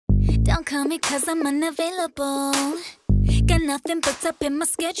Don't call me cause I'm unavailable. Got nothing booked up in my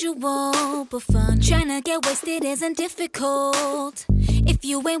schedule but fun. Trying to get wasted isn't difficult. If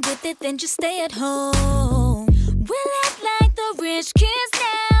you ain't with it, then just stay at home. We'll act like the rich kids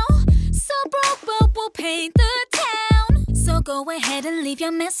now. So broke, but we'll paint the town. So go ahead and leave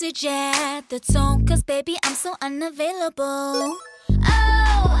your message at the tone. Cause baby, I'm so unavailable.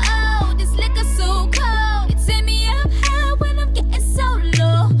 Oh, this liquor so cold. It's in me up high when I'm getting so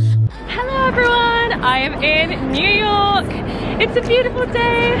low. Hello everyone, I am in New York. It's a beautiful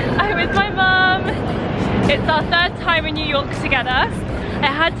day. I'm with my mum. It's our third time in New York together. I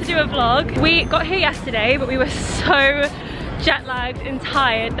had to do a vlog. We got here yesterday, but we were so jet lagged and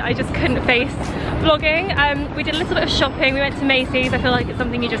tired that I just couldn't face vlogging. We did a little bit of shopping. We went to Macy's. I feel like it's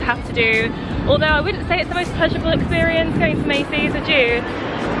something you just have to do. Although I wouldn't say it's the most pleasurable experience going to Macy's, would you?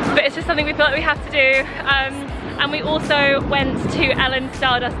 But it's just something we feel like we have to do. And we also went to Ellen's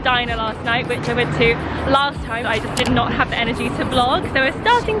Stardust Diner last night, which I went to last time. I just did not have the energy to vlog. So we're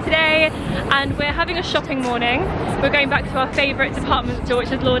starting today and we're having a shopping morning. We're going back to our favourite department store, which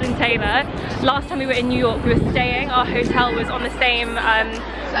is Lord & Taylor. Last time we were in New York, we were staying. Our hotel was on the same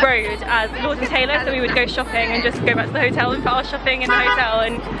road as Lord & Taylor, so we would go shopping and just go back to the hotel and put our shopping in the hotel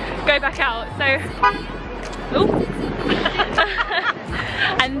and go back out. So, ooh.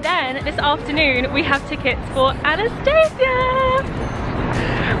 And then this afternoon we have tickets for Anastasia,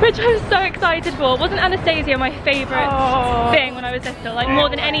 which I'm so excited for. Wasn't Anastasia my favourite thing when I was little? Like more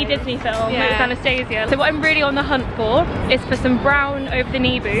than any Disney film, it was Anastasia. So what I'm really on the hunt for is for some brown over the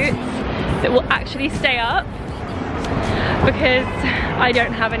knee boots that will actually stay up, because I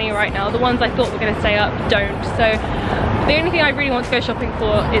don't have any right now. The ones I thought were going to stay up don't. So the only thing I really want to go shopping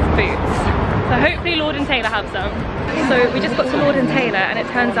for is boots. So hopefully Lord & Taylor have some. So we just got to Lord & Taylor and it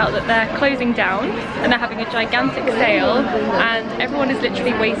turns out that they're closing down and they're having a gigantic sale and everyone is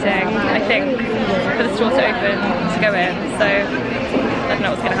literally waiting, I think, for the store to open to go in. So I don't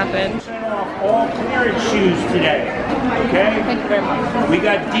know what's going to happen. All clearance shoes today, okay? Thank you very much. We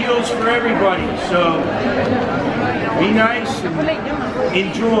got deals for everybody, so be nice and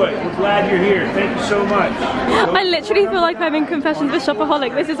enjoy. We're glad you're here. Thank you so much. I literally feel like I'm in Confessions of a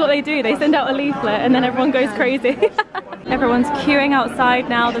Shopaholic. This is what they do. They send out a leaflet and then everyone goes crazy. Everyone's queuing outside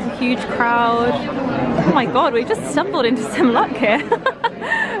now. There's a huge crowd. Oh my god, we just stumbled into some luck here.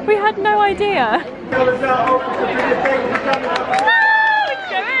 We had no idea.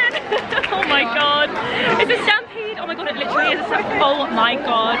 Oh my god, it's a stampede. Oh my god, it literally is a stampede. Oh my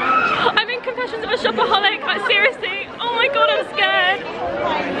god, I'm in Confessions of a Shopaholic. Seriously, oh my god, I'm scared.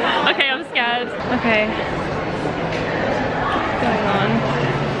 Okay, I'm scared. Okay, what's going on?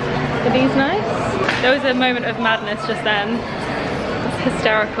 Are these nice? There was a moment of madness just then. It's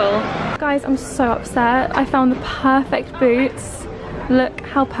hysterical. Guys, I'm so upset. I found the perfect boots. Look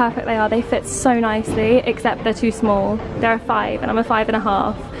how perfect they are. They fit so nicely, except they're too small. They're a 5 and I'm a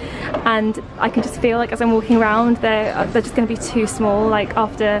 5.5. And I can just feel like as I'm walking around, they're just going to be too small. Like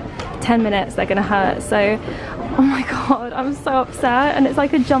after 10 minutes, they're going to hurt. So, oh my god, I'm so upset. And it's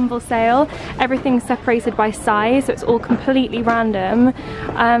like a jumble sale. Everything's separated by size, so it's all completely random.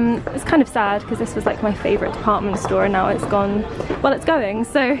 It's kind of sad because this was like my favourite department store and now it's gone. Well, it's going.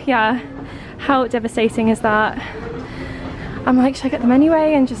 So yeah, how devastating is that? I'm like, should I get them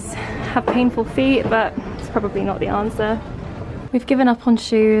anyway and just have painful feet? But it's probably not the answer. We've given up on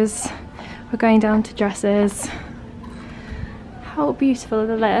shoes. We're going down to dresses. How beautiful are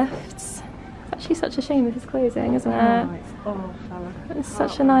the lifts? It's actually such a shame this is closing, isn't it? Oh, it's awful. It's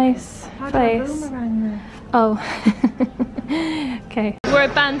such a nice place. Oh. Okay. We're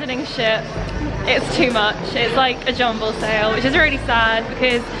abandoning ship. It's too much. It's like a jumble sale, which is really sad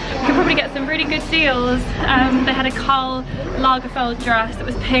because you could probably get some really good deals. They had a Karl Lagerfeld dress that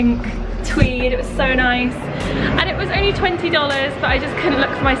was pink tweed. It was so nice. And it was only $20, but I just couldn't look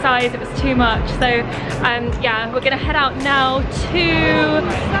for my size. It was too much. So yeah, we're gonna head out now to,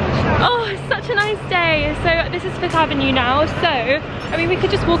 oh, it's such a nice day. So this is 5th Avenue now. So, I mean, we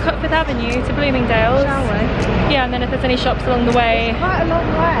could just walk up 5th Avenue to Bloomingdale's. Shall we? Yeah, and then if there's any shops along the way. Quite a long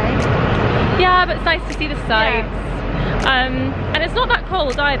way. Yeah, but it's nice to see the sights. Yeah. And it's not that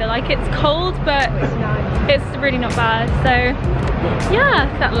cold either. Like, it's cold, but it's really not bad. So, yeah,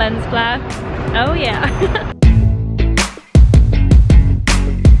 that lens flare. Oh yeah.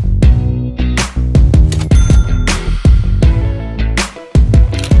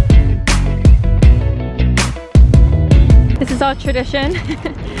 This is our tradition.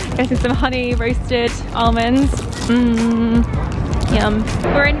 Getting some honey roasted almonds. Yum.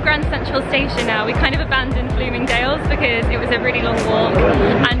 We're in Grand Central Station now. We kind of abandoned Bloomingdale's because it was a really long walk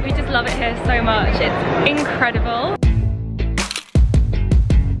and we just love it here so much. It's incredible.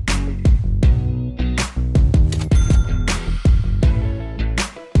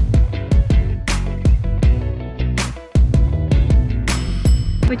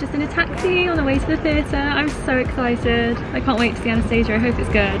 taxi on the way to the theatre. I'm so excited. I can't wait to see Anastasia. I hope it's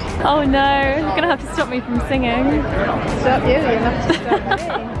good. Oh no, you're gonna have to stop me from singing. Stop you, you have to stop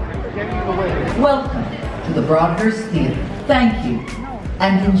me. Welcome to the Broadhurst Theatre. Thank you,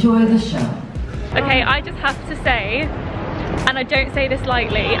 and enjoy the show. Okay, I just have to say, and I don't say this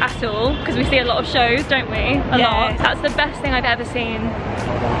lightly at all, because we see a lot of shows, don't we? A lot. That's the best thing I've ever seen.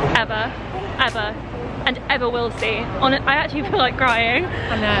 Ever. Ever. And ever will see. I actually feel like crying.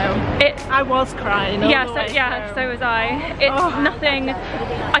 I know. I was crying. Yeah, so was I. It's nothing.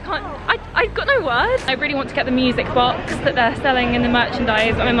 I've got no words. I really want to get the music box that they're selling in the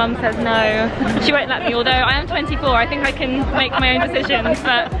merchandise, but my mum says no. She won't let me, although I am 24. I think I can make my own decisions,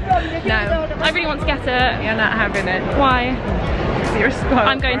 but no. I really want to get it. You're not having it. Why?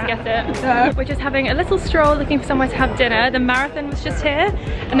 I'm going to get it. We're just having a little stroll looking for somewhere to have dinner. The marathon was just here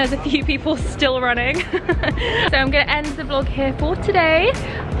and there's a few people still running. So I'm going to end the vlog here for today.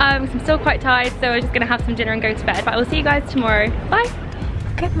 I'm still quite tired, so we're just going to have some dinner and go to bed. But I will see you guys tomorrow. Bye!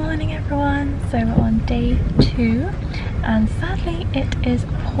 Good morning everyone. So we're on day 2 and sadly it is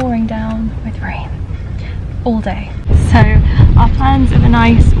pouring down with rain all day. So our plans of a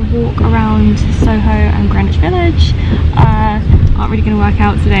nice walk around Soho and Greenwich Village aren't really going to work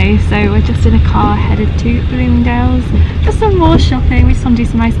out today, so we're just in a car headed to Bloomingdale's. Just some more shopping. We just want to do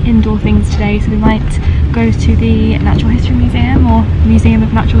some nice indoor things today, so we might go to the Natural History Museum or Museum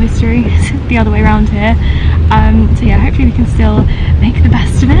of Natural History, the other way around here. So yeah, hopefully we can still make the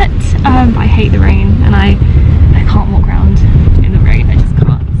best of it, but I hate the rain and I can't walk around in the rain, I just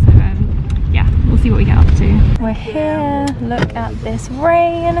can't. So yeah, we'll see what we get up to. We're here, look at this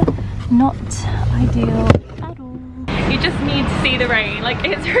rain, not ideal at all. You just need to see the rain, like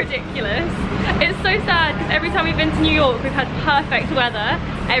it's ridiculous. It's so sad because every time we've been to New York we've had perfect weather,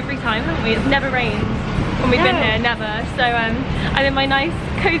 every time, haven't we? It's never rained when we've been here, never. So I'm in my nice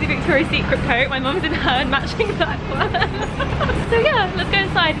cozy Victoria's Secret coat, my mum's in her matching black one. So yeah, let's go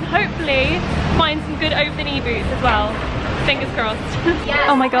inside and hopefully find some good over-the-knee boots as well. Fingers crossed. Yes.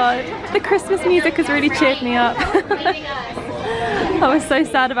 Oh my god, the Christmas music has really cheered me up. I was so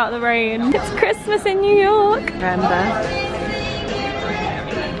sad about the rain. It's Christmas in New York. Remember.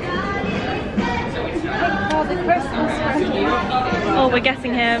 Oh, we're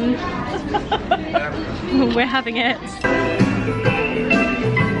getting him. We're having it.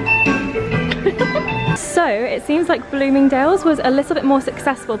 So it seems like Bloomingdale's was a little bit more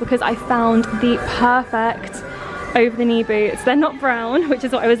successful because I found the perfect over-the-knee boots. They're not brown, which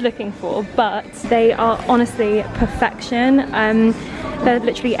is what I was looking for, but they are honestly perfection. They're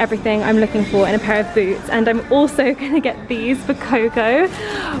literally everything I'm looking for in a pair of boots, and I'm also gonna get these for Coco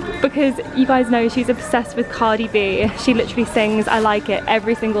because you guys know she's obsessed with Cardi B. She literally sings "I Like It"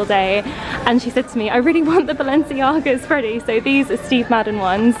 every single day, and she said to me, I really want the Balenciagas, Freddy. So these are Steve Madden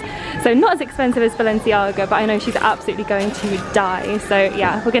ones, so not as expensive as Balenciaga, but I know she's absolutely going to die. So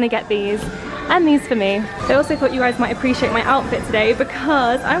yeah, we're gonna get these. And these for me. I also thought you guys might appreciate my outfit today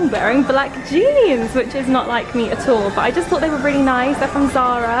because I'm wearing black jeans, which is not like me at all, but I just thought they were really nice. They're from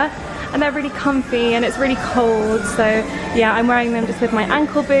Zara and they're really comfy and it's really cold, so yeah, I'm wearing them just with my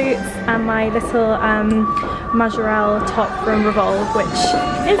ankle boots and my little Majorelle top from Revolve, which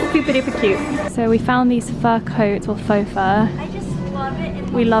is super duper cute. So we found these fur coats, or faux fur.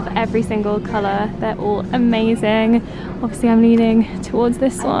 We love every single colour, they're all amazing. Obviously I'm leaning towards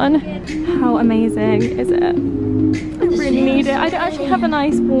this one. How amazing is it? I really need it. I don't actually have a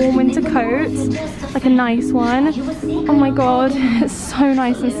nice warm winter coat, like a nice one. Oh my god, it's so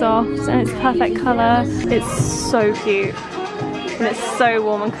nice and soft and it's perfect colour. It's so cute and it's so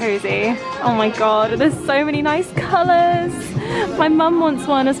warm and cozy. Oh my god, there's so many nice colours. My mum wants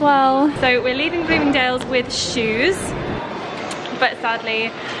one as well. So we're leaving Bloomingdale's with shoes, but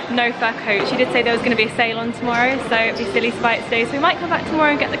sadly no fur coat. She did say there was going to be a sale on tomorrow, so it'd be silly to buy it today, so we might come back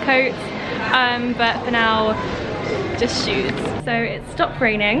tomorrow and get the coats, but for now just shoes. So it stopped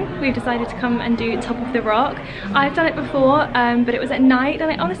raining. We've decided to come and do Top of the Rock. I've done it before, but it was at night, and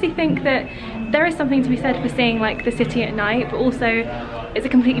I honestly think that there is something to be said for seeing like the city at night, but also it's a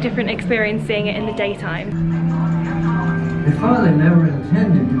completely different experience seeing it in the daytime. His father never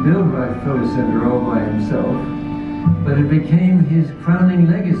intended to build Rockefeller Center all by himself, but it became his crowning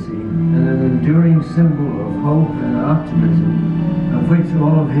legacy and an enduring symbol of hope and optimism, of which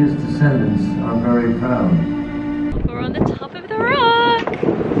all of his descendants are very proud. We're on the top of the rock!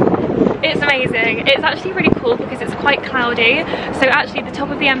 It's amazing. It's actually really cool because it's quite cloudy, so actually the top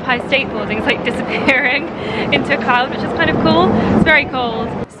of the Empire State Building is like disappearing into a cloud, which is kind of cool. It's very cold.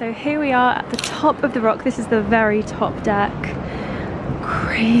 So here we are at the top of the rock. This is the very top deck.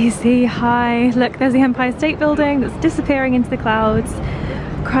 Crazy high. Look, there's the Empire State Building that's disappearing into the clouds.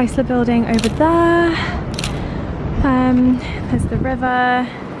 Chrysler building over there. There's the river.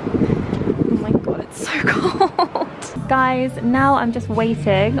 Oh my god, it's so cold. Guys, now I'm just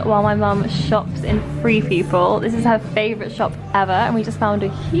waiting while my mum shops in Free People. This is her favourite shop ever, and we just found a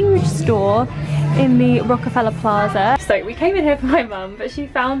huge store in the Rockefeller Plaza. So we came in here for my mum, but she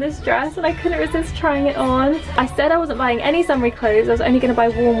found this dress and I couldn't resist trying it on. I said I wasn't buying any summery clothes, I was only going to buy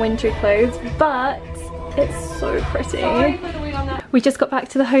warm wintry clothes, but it's so pretty. We just got back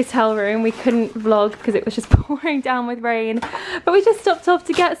to the hotel room. We couldn't vlog because it was just pouring down with rain, but we just stopped off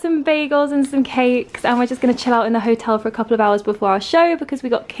to get some bagels and some cakes, and we're just going to chill out in the hotel for a couple of hours before our show because we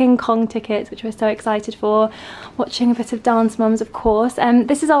got King Kong tickets, which we're so excited for. Watching a bit of Dance Mums, of course.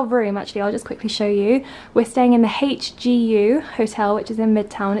 This is our room, actually. I'll just quickly show you. We're staying in the HGU hotel, which is in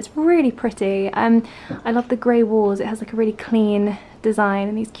Midtown. It's really pretty. I love the grey walls. It has like a really clean design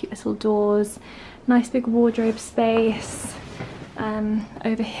and these cute little doors. Nice big wardrobe space.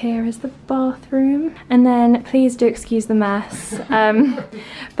 Over here is the bathroom, and then please do excuse the mess,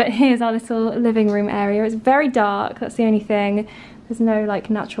 but here's our little living room area. It's very dark, that's the only thing. There's no like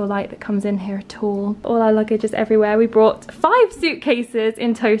natural light that comes in here at all. All our luggage is everywhere. We brought 5 suitcases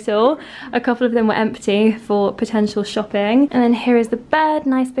in total. A couple of them were empty for potential shopping. And then here is the bed,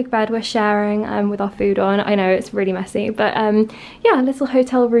 nice big bed we're sharing with our food on. I know it's really messy, but yeah, a little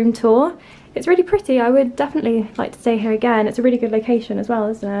hotel room tour. It's really pretty. I would definitely like to stay here again. It's a really good location as well,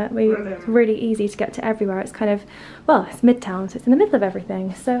 isn't it? It's really easy to get to everywhere. It's kind of, well, it's Midtown, so it's in the middle of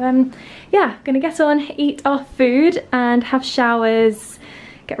everything. So yeah, gonna get on, eat our food and have showers,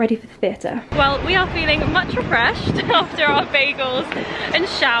 get ready for the theatre. Well, we are feeling much refreshed after our bagels and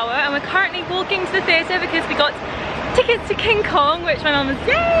shower, and we're currently walking to the theatre because we got tickets to King Kong, which my mum is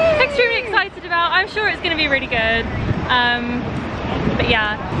extremely excited about. I'm sure it's gonna be really good. But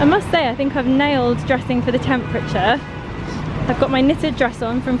yeah, I must say I think I've nailed dressing for the temperature. I've got my knitted dress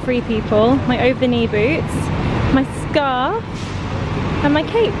on from Free People, my over-the-knee boots, my scarf and my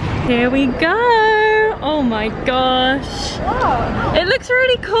cape. Here we go! Oh my gosh! It looks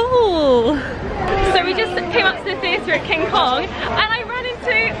really cool! So we just came up to the theatre at King Kong and I ran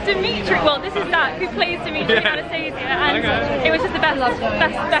into Dimitri, well this is Zach who plays Dimitri Anastasia, and it was just the best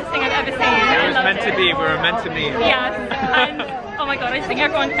thing I've ever seen. It was meant to be, we were meant to meet. Yes, and oh my god, I just think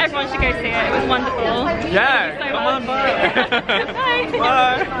everyone should go see it. It was wonderful. Yeah, so come on, bye. Bye.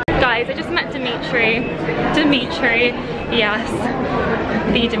 Bye. Guys, I just met Dimitri, yes,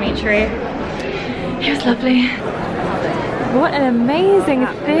 the Dimitri. He was lovely. What an amazing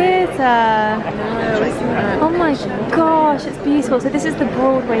theatre! Oh my gosh, it's beautiful. So this is the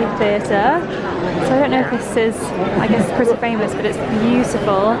Broadway Theatre. So I don't know if this is, I guess, pretty famous, but it's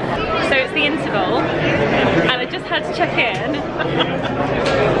beautiful. So it's the interval, and I just had to check in.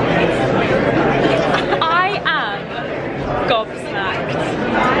 I am gobsmacked.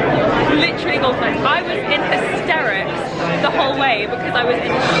 Literally gobsmacked. I was in hysterics the whole way because I was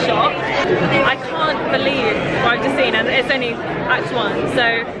in shock. I can't believe what I've just seen, and it's only Act 1, so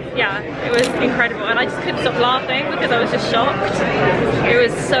yeah, it was incredible, and I just couldn't stop laughing because I was just shocked. It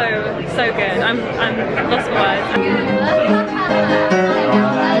was so good. I'm lost for words.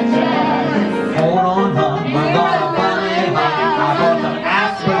 Hold on, hon, we're gonna find I brought some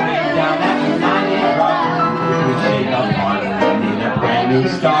aspirin down at the 90 Rock. We shake up heart and need a brand new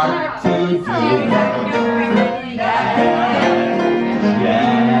start to do.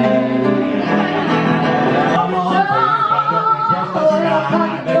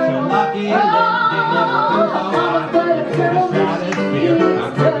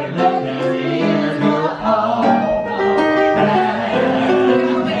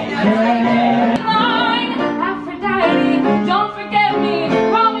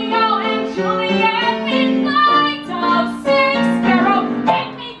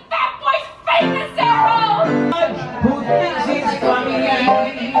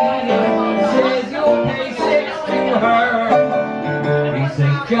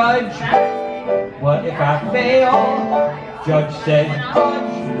 Judge, what if I fail? Judge said,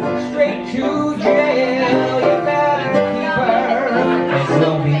 Judge, straight to jail. You better keep her. It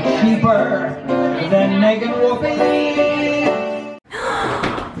will be cheaper than Megan Raphi.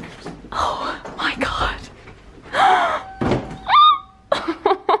 Oh my god.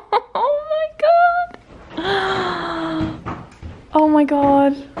 Oh my god. Oh my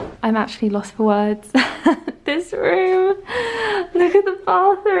god. I'm actually lost for words. This room. Look at the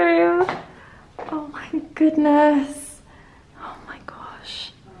bathroom. Oh my goodness. Oh my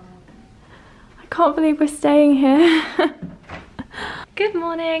gosh. I can't believe we're staying here. Good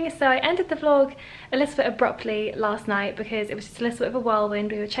morning. So I ended the vlog a little bit abruptly last night because it was just a little bit of a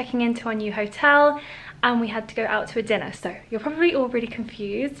whirlwind. We were checking into our new hotel and we had to go out to a dinner. So you're probably all really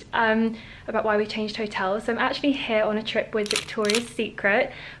confused about why we changed hotels. So I'm actually here on a trip with Victoria's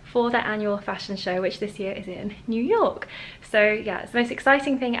Secret for their annual fashion show, which this year is in New York. So yeah, it's the most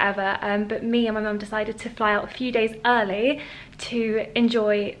exciting thing ever, but me and my mum decided to fly out a few days early to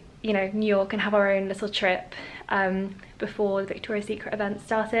enjoy, you know, New York and have our own little trip before the Victoria's Secret event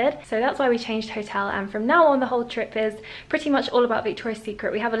started. So that's why we changed hotel, and from now on the whole trip is pretty much all about Victoria's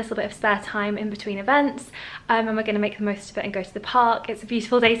Secret. We have a little bit of spare time in between events, and we're going to make the most of it and go to the park. It's a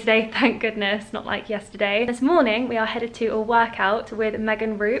beautiful day today, thank goodness, not like yesterday. This morning we are headed to a workout with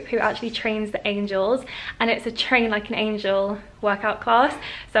Megan Roop, who actually trains the angels, and it's a train like an angel workout class.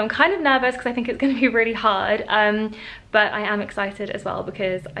 So I'm kind of nervous because I think it's going to be really hard, but I am excited as well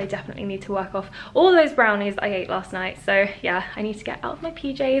because I definitely need to work off all those brownies I ate last night. So yeah, I need to get out of my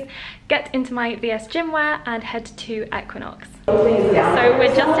PJs, get into my VS gym wear and head to Equinox. So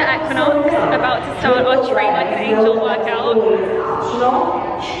we're just at Equinox, about to start our train like an angel workout.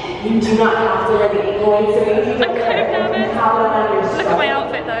 You do not have to let it go into me. I'm kind of nervous. Look at my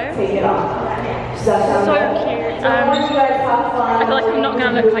outfit though. Take it off. So cute. I feel like I'm not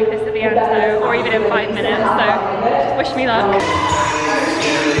going to look like this at the end though, or even in 5 minutes, so wish me luck.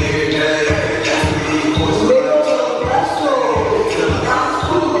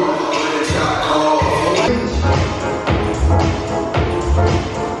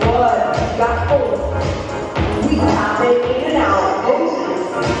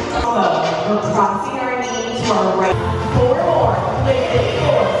 Crossing our knees to our right. 4 more. Lift it.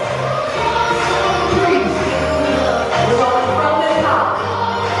 4. 3. We're going from the top.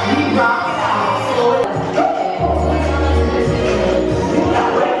 We rock it out. Slowly.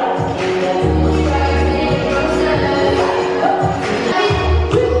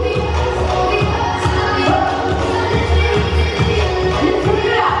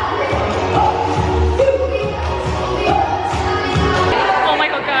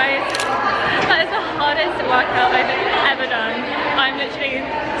 Workout I've ever done. I'm literally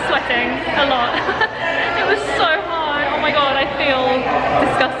sweating a lot. It was so hard. Oh my god, I feel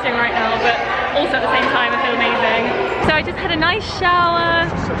disgusting right now, but also at the same time I feel amazing. So I just had a nice shower,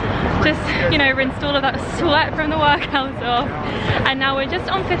 just, you know, rinsed all of that sweat from the workouts off, and now we're just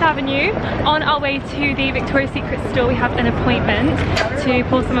on 5th Avenue on our way to the Victoria's Secret store. We have an appointment to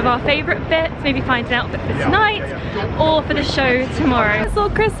pull some of our favourite fits, maybe find an outfit for tonight or for the show tomorrow. It's all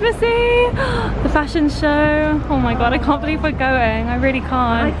Christmassy! The fashion show. Oh my god, I can't believe we're going. I really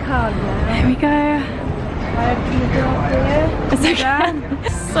can't. I can't now. Here we go. It's okay.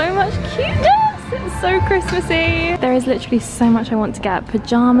 So much cuteness! It's so Christmassy. There is literally so much I want to get.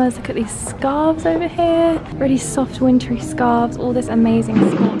 Pajamas, look at these scarves over here. Really soft wintry scarves, all this amazing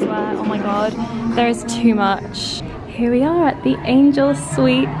sportswear. Oh my god, there is too much. Here we are at the Angel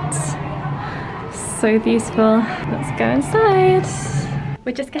Suite. So beautiful. Let's go inside.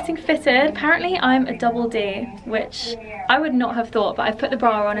 We're just getting fitted. Apparently I'm a double D, which I would not have thought, but I've put the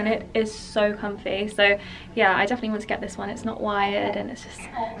bra on and it is so comfy. So yeah, I definitely want to get this one. It's not wired and it's just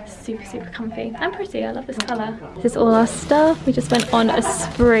super, super comfy and pretty. I love this colour. This is all our stuff. We just went on a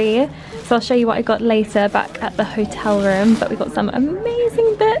spree. So I'll show you what I got later back at the hotel room, but we got some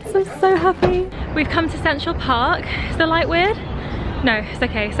amazing bits. I'm so happy. We've come to Central Park. Is the light weird? No, it's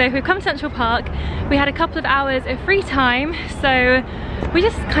okay. So we've come to Central Park. We had a couple of hours of free time, so we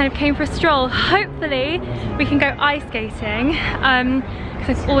just kind of came for a stroll. Hopefully we can go ice skating,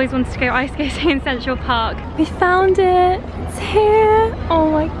 because I've always wanted to go ice skating in Central Park. We found it. It's here.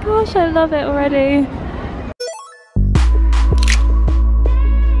 Oh my gosh, I love it already.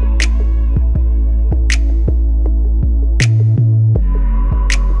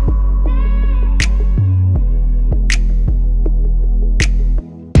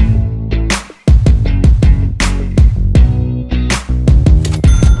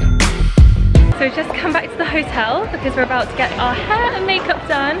 Hotel because we're about to get our hair and makeup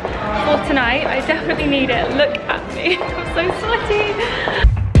done for tonight. I definitely need it. Look at me, I'm so sweaty.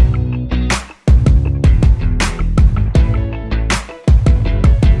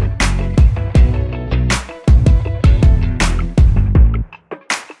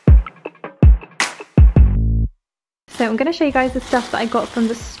 So I'm going to show you guys the stuff that I got from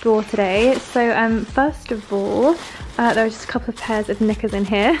the store today. So first of all, there are just a couple of pairs of knickers in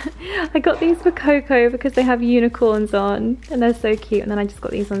here. I got these for Coco because they have unicorns on and they're so cute, and then I just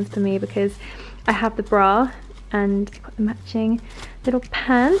got these ones for me because I have the bra and I got the matching little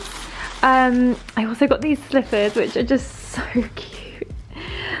pants. I also got these slippers which are just so cute.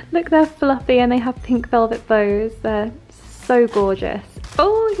 Look, they're fluffy and they have pink velvet bows. They're so gorgeous.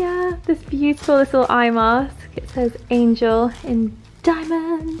 Oh yeah, this beautiful little eye mask. It says Angel in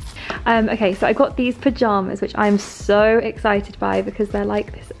diamonds. Okay, so I got these pajamas, which I'm so excited by because they're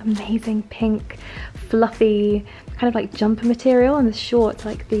like this amazing pink, fluffy, kind of like jumper material, and the shorts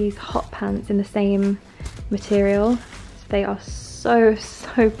like these hot pants in the same material. So they are so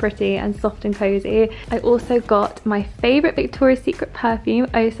pretty and soft and cozy. I also got my favorite Victoria's Secret perfume,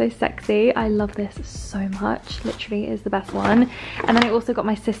 Oh So Sexy. I love this so much, literally is the best one. And then I also got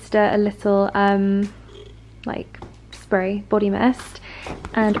my sister a little like spray body mist,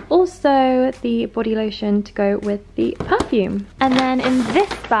 and also the body lotion to go with the perfume. And then in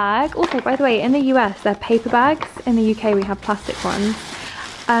this bag, also by the way, in the US they're paper bags, in the UK we have plastic ones.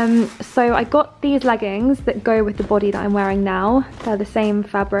 So I got these leggings that go with the body that I'm wearing now. They're the same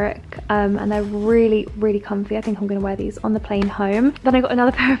fabric, and they're really comfy. I think I'm gonna wear these on the plane home. Then I got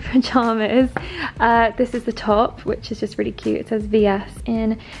another pair of pajamas. This is the top, which is just really cute. It says VS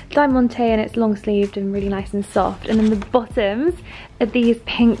in Diamante, and it's long sleeved and really nice and soft. And then the bottoms are these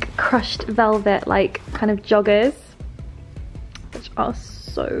pink crushed velvet like kind of joggers, which are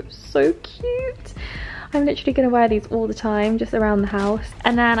so cute. I'm literally gonna wear these all the time, just around the house.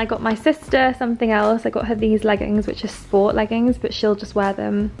 And then I got my sister something else. I got her these leggings, which are sport leggings, but she'll just wear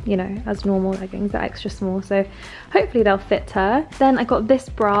them, you know, as normal leggings. They're extra small, so hopefully they'll fit her. Then I got this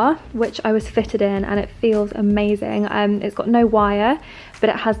bra, which I was fitted in, and it feels amazing. It's got no wire, but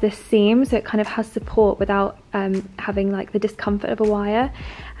it has this seam, so it kind of has support without having like the discomfort of a wire.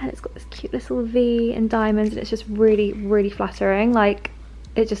 And it's got this cute little V in diamonds, and it's just really flattering. Like,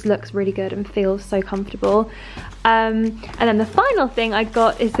 it just looks really good and feels so comfortable. And then the final thing I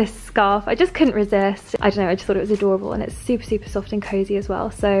got is this scarf. I just couldn't resist. I don't know, I just thought it was adorable, and it's super soft and cozy as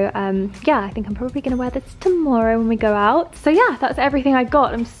well. So yeah, I think I'm probably gonna wear this tomorrow when we go out. So yeah, that's everything I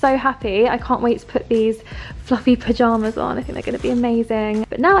got. I'm so happy. I can't wait to put these fluffy pajamas on. I think they're gonna be amazing.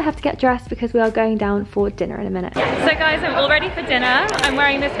 But now I have to get dressed because we are going down for dinner in a minute. So guys, I'm all ready for dinner. I'm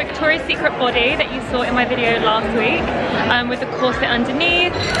wearing this Victoria's Secret body that you saw in my video last week, with the corset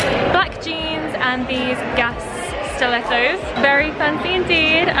underneath, black jeans, and these gas stilettos. Very fancy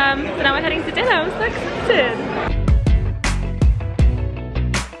indeed. So now we're heading to dinner. I'm so excited.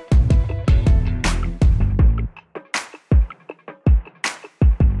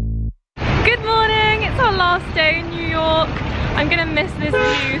 Good morning. It's our last day in New York. I'm gonna miss this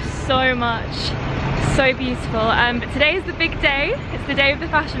view so much. So beautiful. But today is the big day. It's the day of the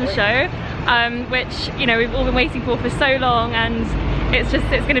fashion show, which, you know, we've all been waiting for so long, and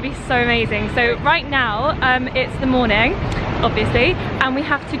it's gonna be so amazing. So right now, it's the morning, obviously, and we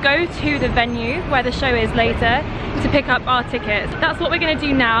have to go to the venue where the show is later to pick up our tickets. That's what we're gonna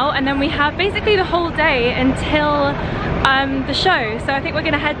do now, and then we have basically the whole day until the show. So I think we're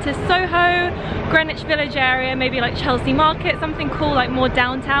gonna head to Soho, Greenwich Village area, maybe like Chelsea Market, something cool, like more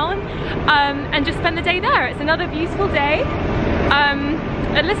downtown, and just spend the day there. It's another beautiful day.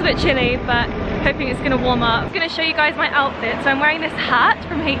 A little bit chilly, but hoping it's gonna warm up. I'm gonna show you guys my outfit. So I'm wearing this hat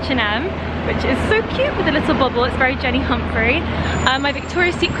from H&M, which is so cute with a little bobble. It's very Jenny Humphrey. My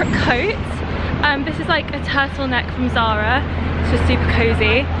Victoria's Secret coat. This is like a turtleneck from Zara. It's just super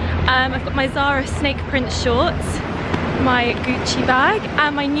cozy. I've got my Zara snake print shorts, my Gucci bag,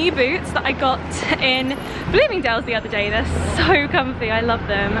 and my new boots that I got in Bloomingdale's the other day. They're so comfy, I love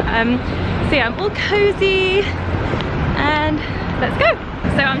them. So yeah, I'm all cozy, and let's go.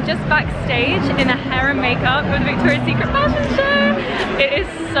 So I'm just backstage in a hair and makeup for the Victoria's Secret fashion show. It is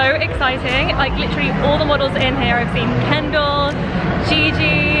so exciting. Like literally all the models in here. I've seen Kendall,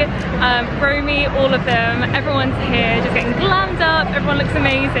 Gigi, Romy, all of them. Everyone's here just getting glammed up. Everyone looks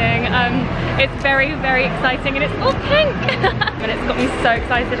amazing. It's very exciting, and it's all pink. And it's got me so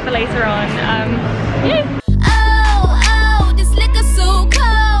excited for later on. Yeah. Oh, this liquor so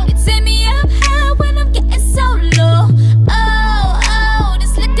cold. It take me up high when I'm getting so low. Oh,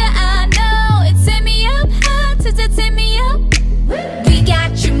 this liquor I know. It take me up high to take me up. We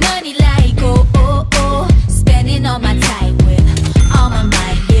got your money like oh. Spending all my time with all my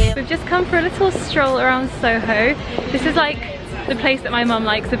mind, yeah. We've just come for a little stroll around Soho. This is like the place that my mum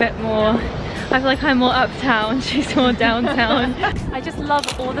likes a bit more. I feel like I'm more uptown, she's more downtown. I just love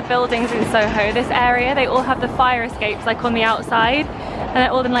all the buildings in Soho. This area, they all have the fire escapes like on the outside, and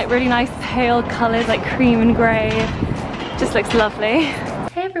they're all in like really nice pale colours like cream and grey. Just looks lovely.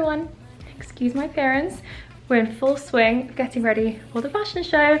 Hey everyone, excuse my appearance. We're in full swing, getting ready for the fashion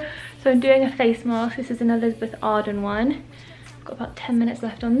show. So I'm doing a face mask. This is an Elizabeth Arden one. I've got about 10 minutes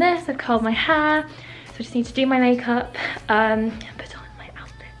left on this. I've curled my hair, so I just need to do my makeup, put on my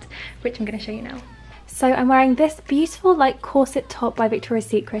outfit, which I'm going to show you now. So I'm wearing this beautiful like corset top by Victoria's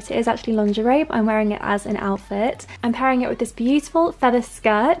Secret. It is actually lingerie, but I'm wearing it as an outfit. I'm pairing it with this beautiful feather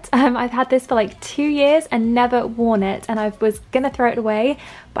skirt. I've had this for like 2 years and never worn it, and I was gonna throw it away,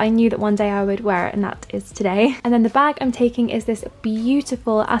 but I knew that one day I would wear it, and that is today. And then the bag I'm taking is this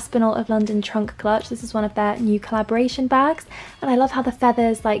beautiful Aspinall of London trunk clutch. This is one of their new collaboration bags, and I love how the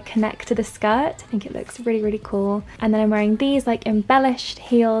feathers like connect to the skirt. I think it looks really, really cool. And then I'm wearing these like embellished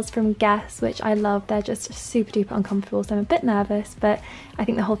heels from Guess, which I love. They're just super duper uncomfortable, so I'm a bit nervous, but I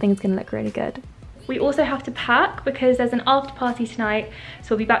think the whole thing's gonna look really good. We also have to pack because there's an after party tonight, so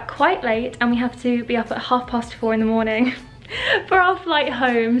we'll be back quite late, and we have to be up at 4:30 in the morning for our flight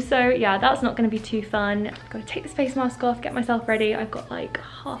home. So yeah, that's not going to be too fun. I've got to take this face mask off, get myself ready. I've got like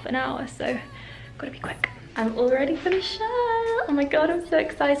half an hour, so I've got to be quick. I'm all ready for the show. Oh my god, I'm so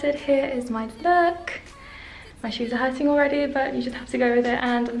excited. Here is my look. My shoes are hurting already, but you just have to go with it,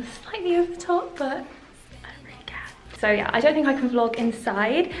 and I'm slightly over the top, but so yeah, I don't think I can vlog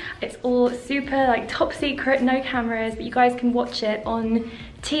inside. It's all super like top secret, no cameras, but you guys can watch it on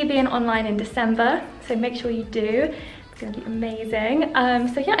TV and online in December. So make sure you do. It's gonna be amazing.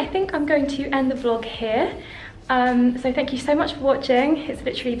 So yeah, I think I'm going to end the vlog here. So thank you so much for watching. It's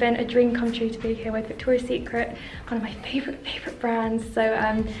literally been a dream come true to be here with Victoria's Secret, one of my favorite brands. So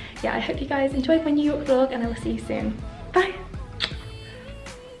yeah, I hope you guys enjoyed my new vlog, and I will see you soon.